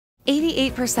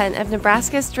88% of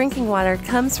Nebraska's drinking water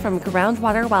comes from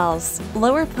groundwater wells.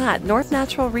 Lower Platte North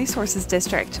Natural Resources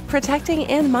District, protecting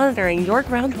and monitoring your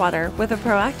groundwater with a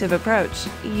proactive approach,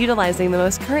 utilizing the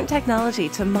most current technology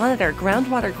to monitor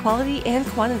groundwater quality and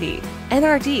quantity.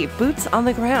 NRD boots on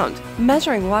the ground,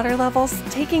 measuring water levels,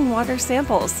 taking water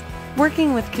samples,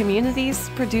 working with communities,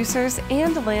 producers,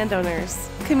 and landowners,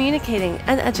 communicating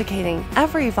and educating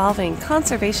ever-evolving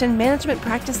conservation management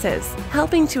practices,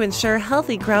 helping to ensure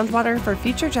healthy groundwater for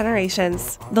future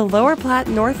generations. The Lower Platte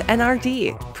North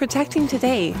NRD, protecting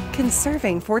today,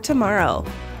 conserving for tomorrow.